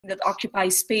that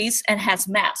occupies space and has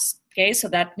mass. Okay, so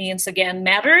that means, again,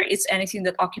 matter is anything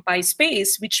that occupies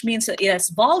space, which means that it has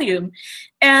volume,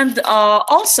 and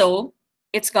also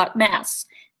it's got mass.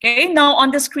 Okay, now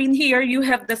on the screen here, you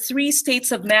have the three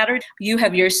states of matter. You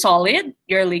have your solid,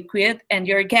 your liquid, and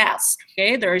your gas.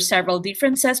 Okay, there are several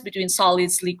differences between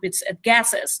solids, liquids, and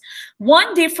gases.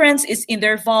 One difference is in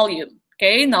their volume.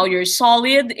 Okay, now your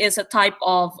solid is a type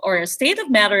of, or a state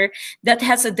of matter that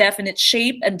has a definite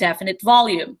shape and definite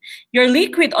volume. Your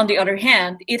liquid, on the other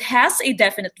hand, it has a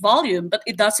definite volume, but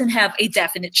it doesn't have a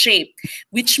definite shape,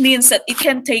 which means that it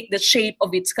can take the shape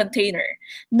of its container.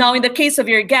 Now, in the case of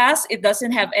your gas, it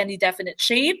doesn't have any definite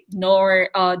shape nor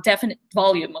definite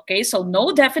volume. Okay, so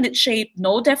no definite shape,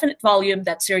 no definite volume,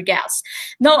 that's your gas.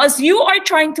 Now, as you are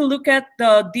trying to look at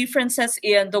the differences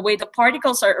in the way the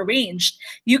particles are arranged,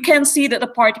 you can see that the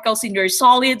particles in your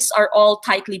solids are all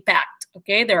tightly packed.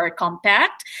 Okay, they are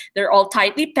compact, they're all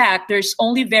tightly packed. There's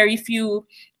only very few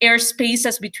air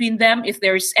spaces between them, if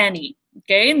there's any.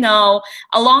 Okay, now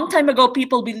a long time ago,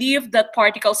 people believed that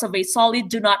particles of a solid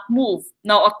do not move.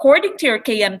 Now, according to your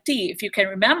KMT, if you can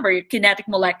remember, your kinetic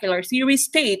molecular theory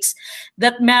states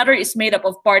that matter is made up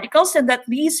of particles and that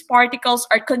these particles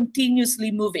are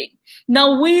continuously moving.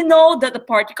 Now, we know that the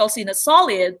particles in a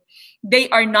solid, they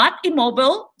are not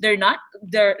immobile.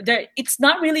 It's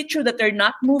not really true that they're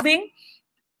not moving.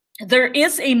 There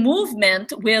is a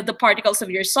movement with the particles of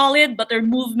your solid, but their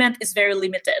movement is very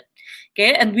limited.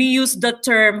 Okay, and we use the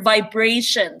term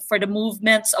vibration for the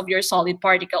movements of your solid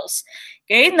particles.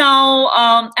 Okay,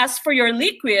 now as for your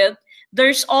liquid,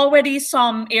 there's already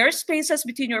some air spaces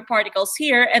between your particles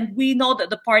here, and we know that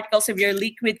the particles of your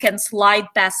liquid can slide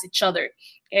past each other.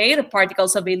 Okay, the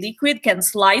particles of a liquid can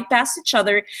slide past each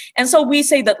other, and so we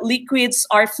say that liquids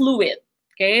are fluid.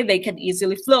 Okay, they can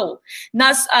easily flow.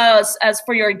 Now, as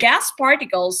for your gas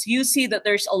particles, you see that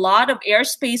there's a lot of air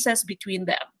spaces between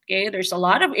them. Okay, there's a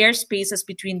lot of air spaces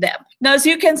between them. Now, as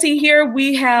you can see here,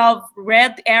 we have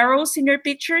red arrows in your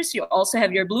pictures. You also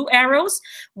have your blue arrows.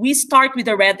 We start with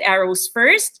the red arrows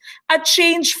first. A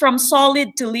change from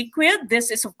solid to liquid.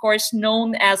 This is, of course,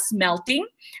 known as melting.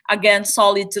 Again,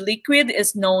 solid to liquid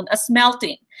is known as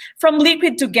melting. From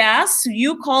liquid to gas,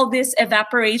 you call this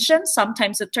evaporation.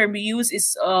 Sometimes the term we use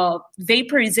is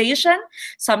vaporization,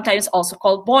 sometimes also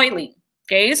called boiling.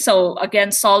 Okay, so again,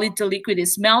 solid to liquid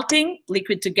is melting,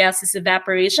 liquid to gas is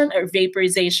evaporation or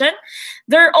vaporization.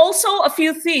 There are also a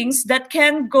few things that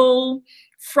can go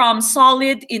from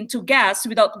solid into gas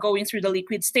without going through the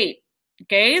liquid state.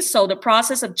 Okay, so the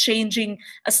process of changing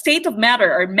a state of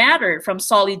matter or matter from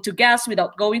solid to gas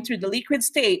without going through the liquid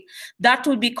state, that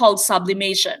would be called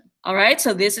sublimation. All right,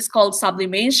 so this is called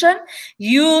sublimation.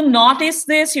 You notice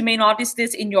this, you may notice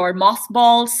this in your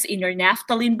mothballs, in your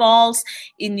naphthalene balls,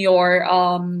 in your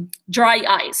dry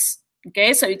ice.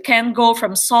 Okay, so it can go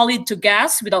from solid to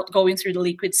gas without going through the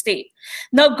liquid state.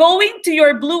 Now, going to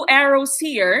your blue arrows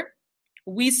here,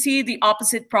 we see the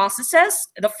opposite processes.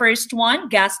 The first one,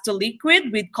 gas to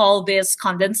liquid, we'd call this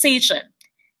condensation.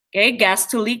 Okay, gas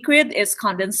to liquid is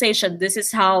condensation. This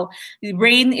is how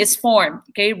rain is formed.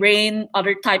 Okay, rain,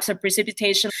 other types of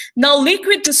precipitation. Now,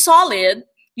 liquid to solid,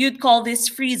 you'd call this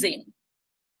freezing.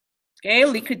 Okay,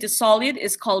 liquid to solid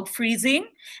is called freezing.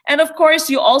 And of course,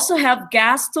 you also have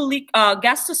gas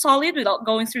to solid without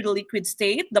going through the liquid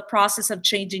state. The process of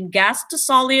changing gas to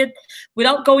solid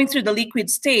without going through the liquid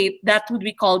state, that would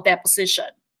be called deposition.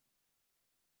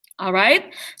 All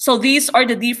right, so these are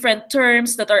the different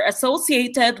terms that are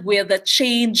associated with the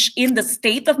change in the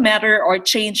state of matter or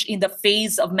change in the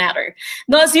phase of matter.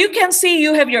 Now, as you can see,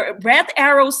 you have your red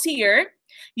arrows here.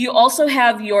 You also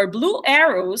have your blue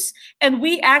arrows, and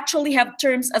we actually have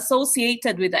terms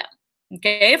associated with them.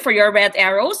 Okay, for your red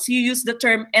arrows, you use the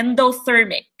term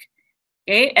endothermic.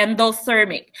 Okay,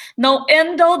 endothermic. Now,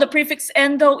 endo, the prefix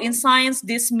endo in science,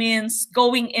 this means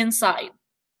going inside.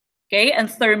 Okay,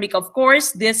 and thermic, of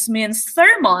course, this means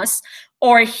thermos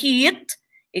or heat.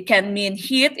 It can mean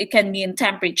heat, it can mean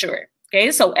temperature. Okay,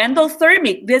 so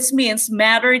endothermic, this means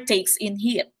matter takes in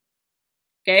heat.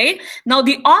 Okay, now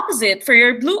the opposite, for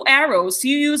your blue arrows,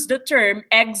 you use the term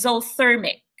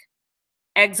exothermic.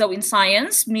 Exo in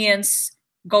science means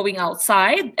going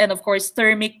outside, and of course,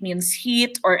 thermic means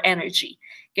heat or energy.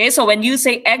 Okay, so when you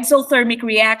say exothermic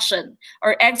reaction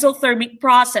or exothermic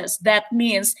process, that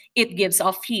means it gives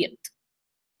off heat.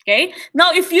 Okay,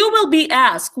 now if you will be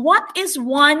asked, what is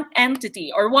one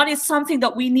entity or what is something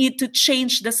that we need to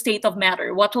change the state of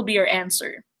matter? What will be your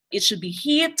answer? It should be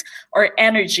heat or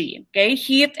energy. Okay,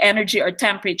 heat, energy, or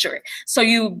temperature. So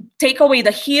you take away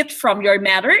the heat from your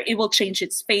matter, it will change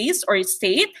its phase or its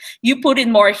state. You put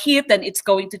in more heat, then it's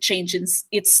going to change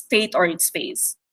its state or its phase.